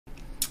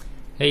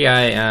Hey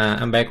guys,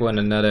 I'm back with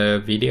another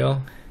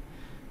video.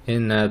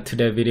 In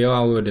today's video,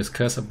 I will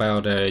discuss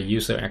about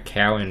user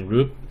account and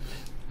root.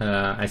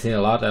 I see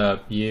a lot of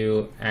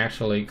you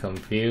actually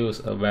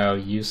confused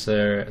about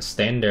user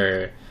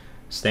standard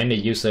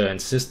user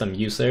and system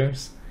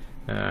users.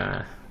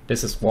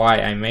 This is why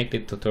I make the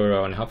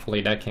tutorial, and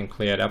hopefully that can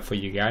clear it up for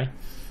you guys.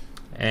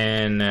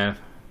 And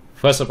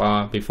first of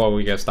all, before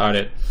we get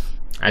started,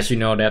 as you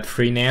know that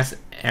FreeNAS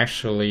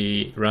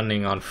actually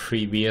running on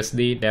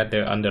FreeBSD, that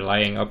the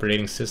underlying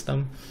operating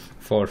system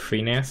for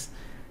FreeNAS.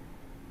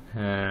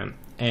 And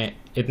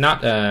it's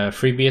not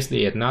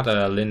FreeBSD, it's not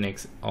a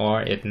Linux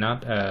or it's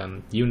not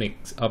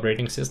Unix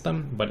operating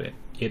system, but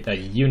it's a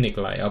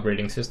Unix-like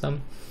operating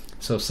system.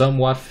 So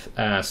somewhat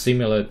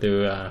similar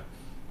to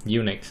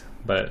Unix,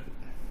 but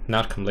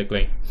not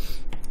completely.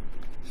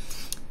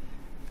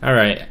 All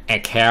right,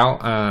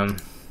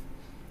 account.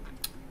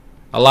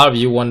 A lot of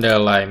you wonder,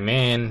 like,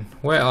 man,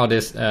 where all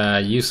this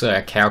user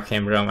account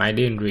came from? I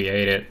didn't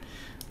create it.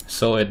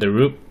 So at the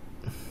root.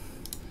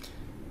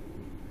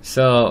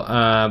 So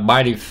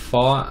by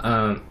default,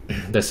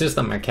 the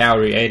system account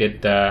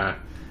created by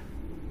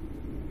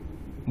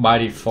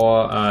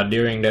default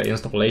during the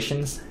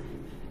installations,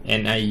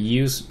 and I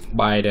use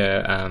by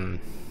the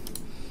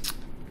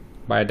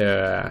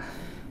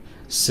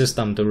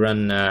system to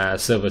run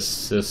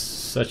services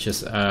such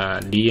as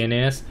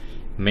DNS,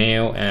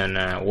 mail,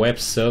 and web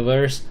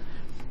servers.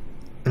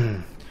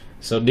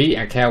 So the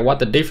account, what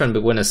the difference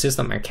between a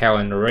system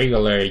account and a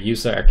regular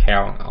user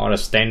account or the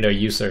standard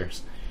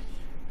users?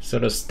 So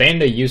the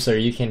standard user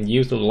you can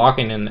use to log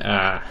in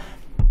and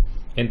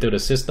into the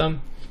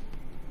system.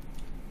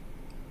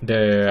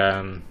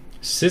 The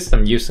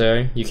system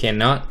user you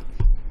cannot,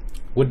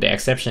 with the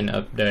exception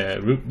of the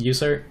root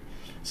user.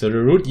 So the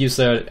root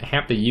user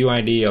have the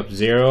UID of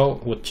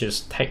 0, which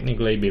is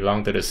technically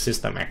belong to the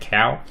system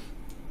account.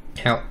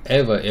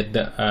 However, it's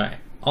the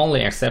only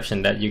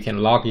exception that you can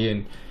log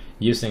in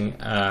using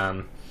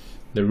the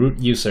root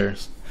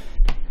users.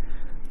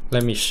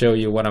 Let me show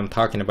you what I'm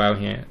talking about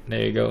here.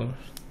 There you go.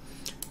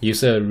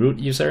 Root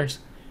users.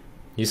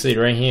 You see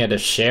right here the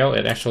shell.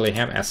 It actually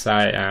have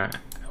assigned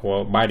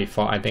well, by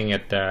default I think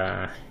it's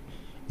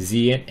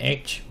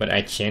ZSH, but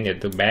I changed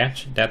it to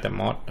Bash. That's the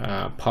most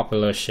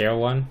popular shell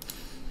one.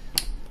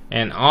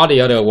 And all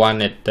the other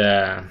one is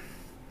the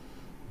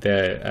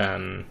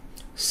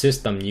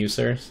system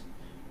users.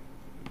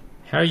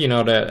 How do you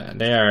know that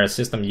they are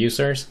system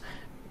users?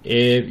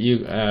 If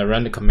you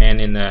run the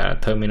command in the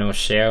terminal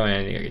shell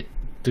and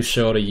to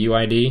show the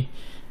UID,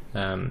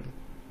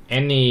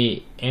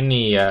 any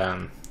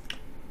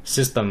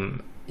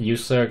system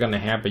user gonna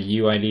have a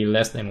UID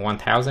less than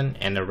 1000,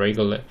 and a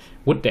regular,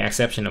 with the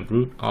exception of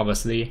root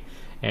obviously,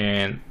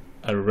 and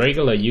a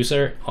regular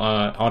user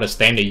or the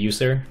standard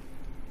user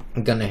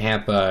gonna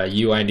have a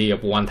UID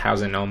of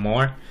 1000 or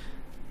more.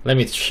 Let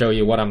me show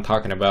you what I'm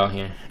talking about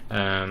here.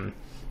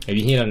 If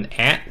you hit an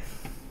add,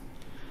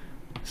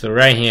 so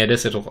right here,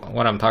 this is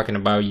what I'm talking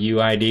about,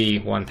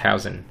 UID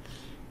 1000.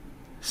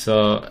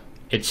 So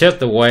it's just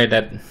the way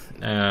that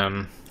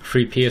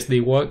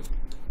FreeBSD works.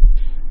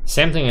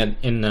 Same thing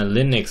in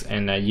Linux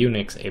and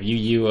Unix. If you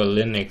use a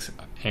Linux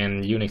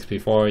and Unix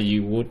before,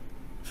 you would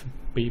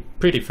be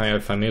pretty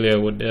familiar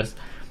with this.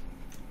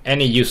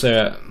 Any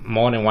user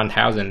more than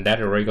 1000,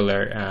 that's a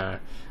regular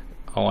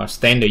or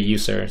standard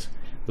users.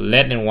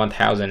 Less than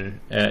 1000,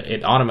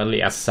 it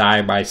automatically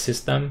assigned by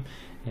system.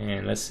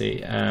 And let's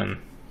see,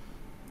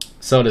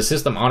 so the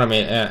system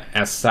automatically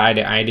assign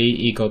the ID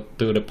equal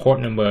to the port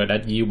number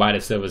that used by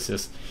the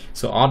services.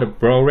 So all the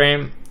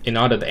program, in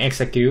order to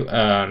execute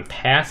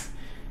tasks,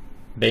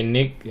 they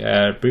need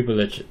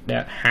privilege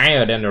that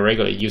higher than the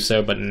regular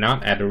user, but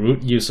not at the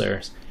root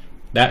users.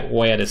 That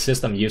where the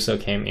system user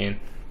came in.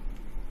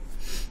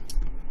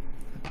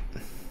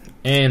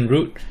 And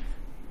root,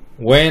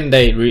 when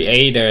they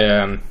create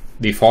the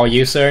default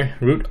user,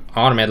 root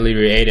automatically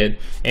created.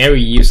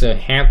 Every user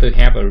have to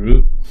have a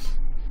root.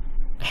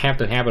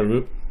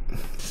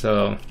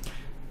 So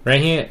right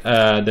here,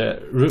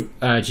 the root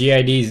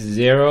GID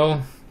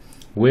 0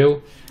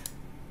 will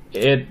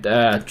it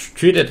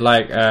treated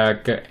like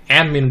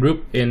admin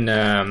group in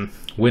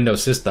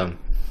Windows system.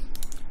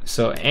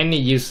 So any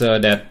user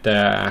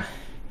that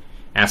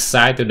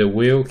assigned to the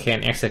wheel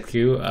can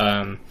execute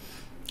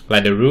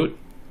like the root.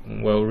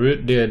 Well,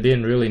 root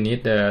didn't really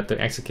need to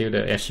execute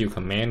the su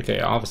command,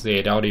 because obviously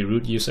it's already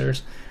root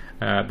users.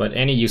 But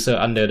any user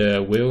under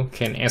the wheel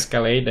can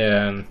escalate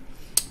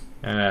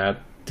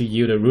to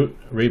use the root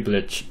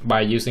privilege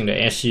by using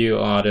the su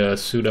or the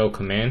sudo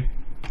command.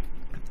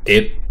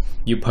 If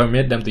you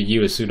permit them to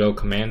use a sudo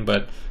command,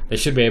 but they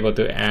should be able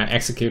to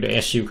execute the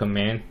su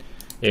command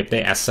if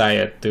they assign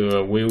it to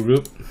a wheel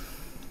root.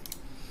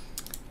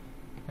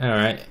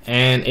 Alright,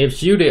 and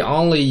if you're the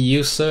only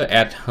user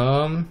at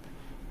home,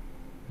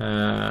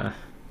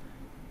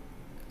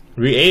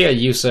 create a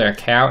user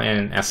account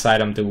and assign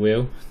them to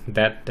wheel.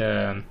 That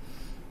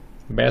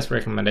best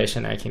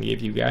recommendation I can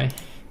give you guys.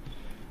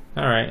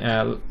 Alright,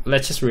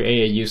 let's just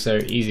create a user,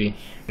 easy.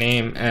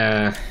 Name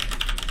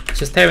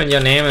just type in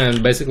your name,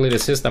 and basically the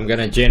system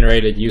gonna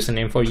generate a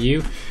username for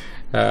you.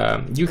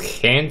 You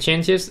can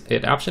change it,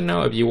 it's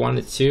optional if you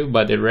wanted to,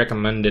 but it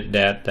recommended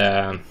that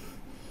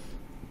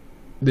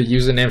the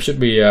username should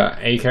be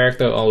a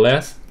character or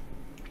less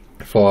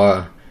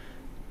for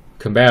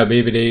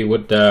compatibility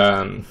with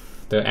the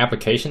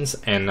applications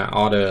and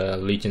all the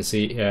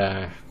Legacy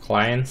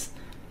clients.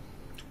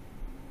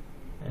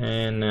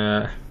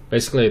 And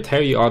basically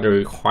tell you all the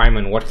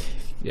requirement, what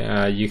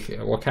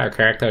kind of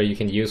character you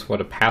can use for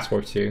the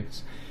password too.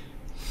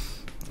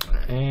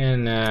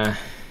 And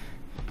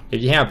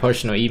if you have a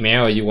personal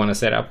email or you want to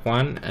set up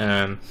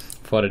one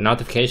for the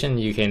notification,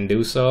 you can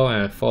do so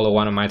and follow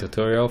one of my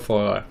tutorial.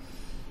 For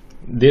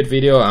this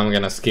video, I'm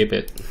gonna skip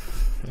it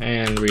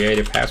and create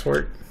a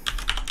password.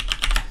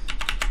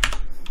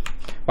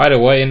 By the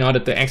way, in order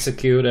to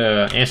execute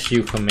a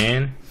su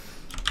command,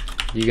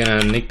 you're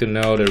gonna need to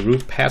know the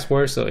root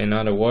password. So in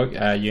other words,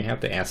 you have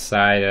to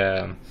assign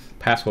a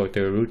password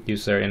to the root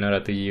user in order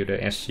to use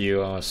the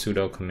su or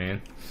sudo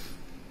command.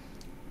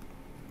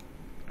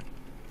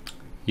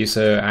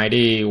 User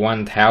ID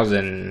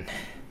 1000,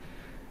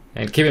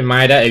 and keep in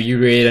mind that if you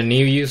create a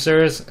new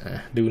user,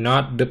 do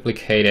not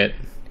duplicate it.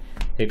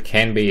 It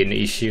can be an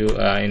issue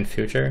in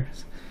future.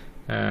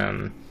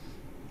 And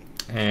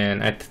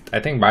I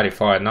think by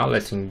default, not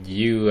letting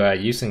you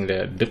using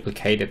the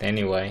duplicated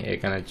anyway.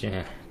 It's gonna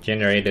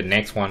generate the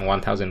next one,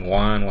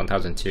 1001,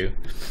 1002.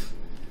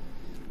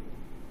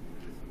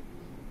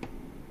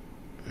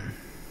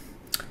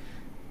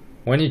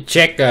 When you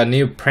check a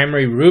new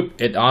primary root,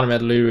 it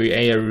automatically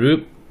creates a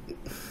root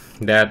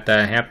that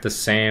have the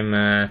same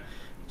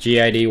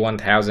GID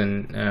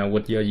 1000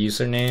 with your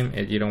username.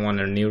 If you don't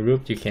want a new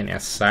root, you can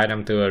assign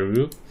them to a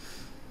root,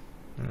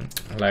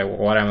 like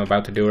what I'm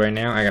about to do right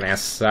now. I'm gonna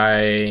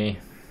assign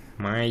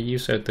my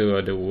user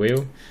to the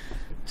wheel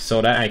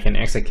so that I can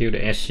execute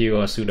the su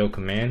or sudo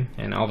command.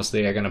 And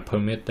obviously I'm gonna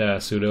permit the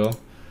sudo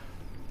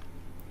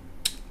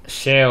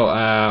shell.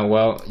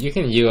 Well, you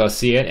can use a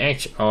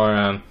CSH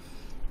or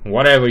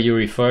whatever you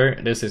refer.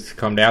 This is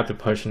come down to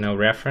personal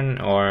reference,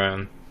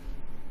 or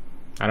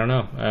I don't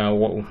know,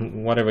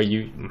 whatever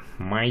you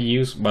might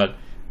use, but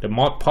the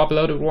most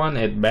popular one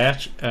is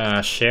bash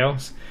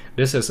shells.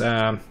 This is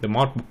the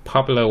most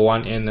popular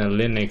one in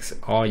Linux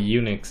or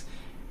Unix,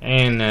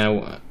 and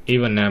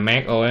even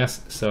Mac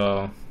OS.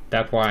 So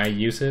that's why I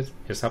use it.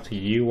 It's up to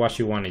you what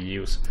you want to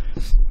use.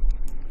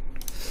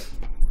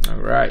 All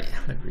right,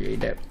 let's create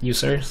that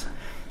users.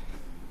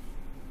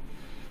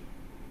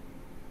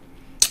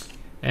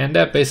 And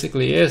that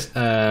basically is,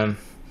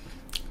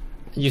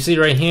 you see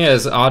right here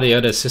is all the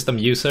other system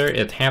user.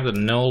 It have the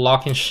no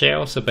login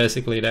shell. So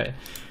basically that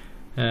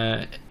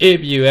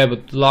if you able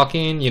to log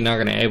in, you're not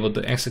gonna able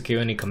to execute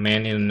any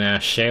command in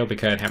shell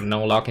because it have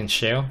no login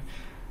shell.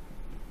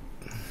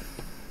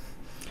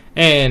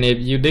 And if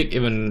you dig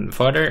even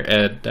further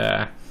at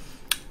the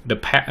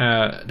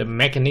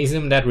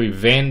mechanism that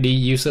prevent the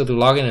user to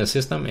log in the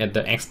system at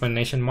the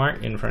exclamation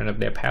mark in front of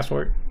their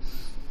password,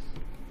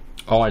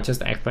 or just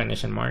the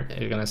exclamation mark,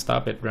 it's gonna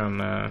stop it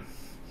from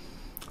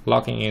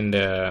logging in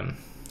the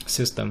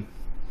system,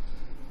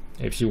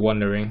 if you're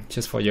wondering,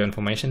 just for your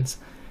informations.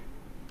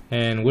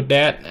 And with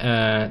that,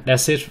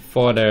 that's it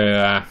for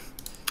the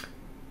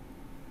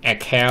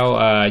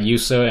account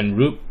user and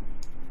root.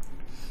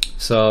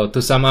 So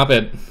to sum up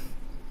it,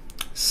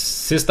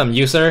 system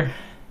user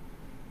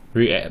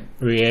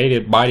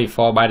created by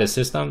default by the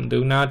system,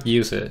 do not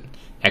use it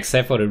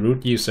except for the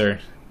root user,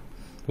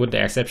 with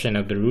the exception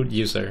of the root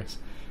users.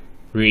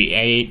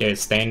 Create the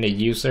standard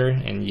user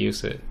and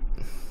use it.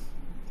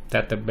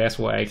 That's the best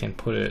way I can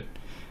put it.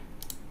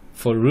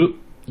 For root,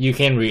 you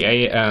can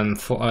create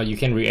you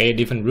can create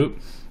different root,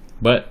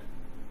 but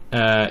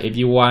if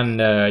you want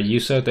the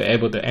user to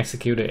able to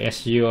execute the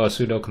su or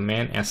sudo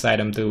command, assign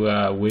them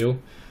to wheel.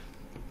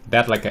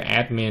 That's like an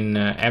admin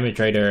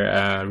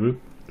administrator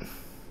root.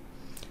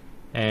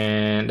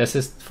 And that's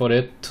it for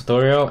the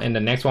tutorial. In the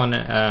next one,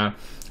 I'm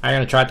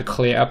gonna try to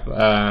clear up.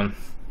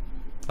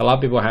 A lot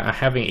of people are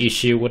having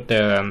issue with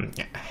the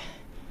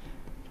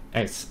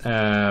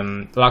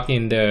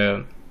login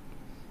the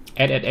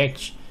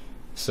SSH,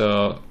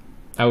 so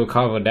I will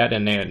cover that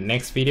in the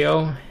next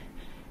video.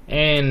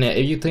 And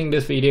if you think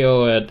this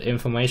video is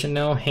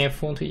informational,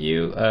 helpful to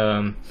you,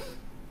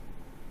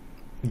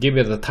 give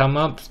it a thumb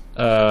up.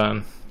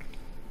 Then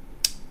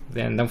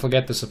don't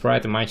forget to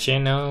subscribe to my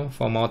channel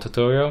for more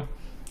tutorial,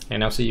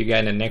 and I'll see you guys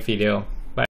in the next video.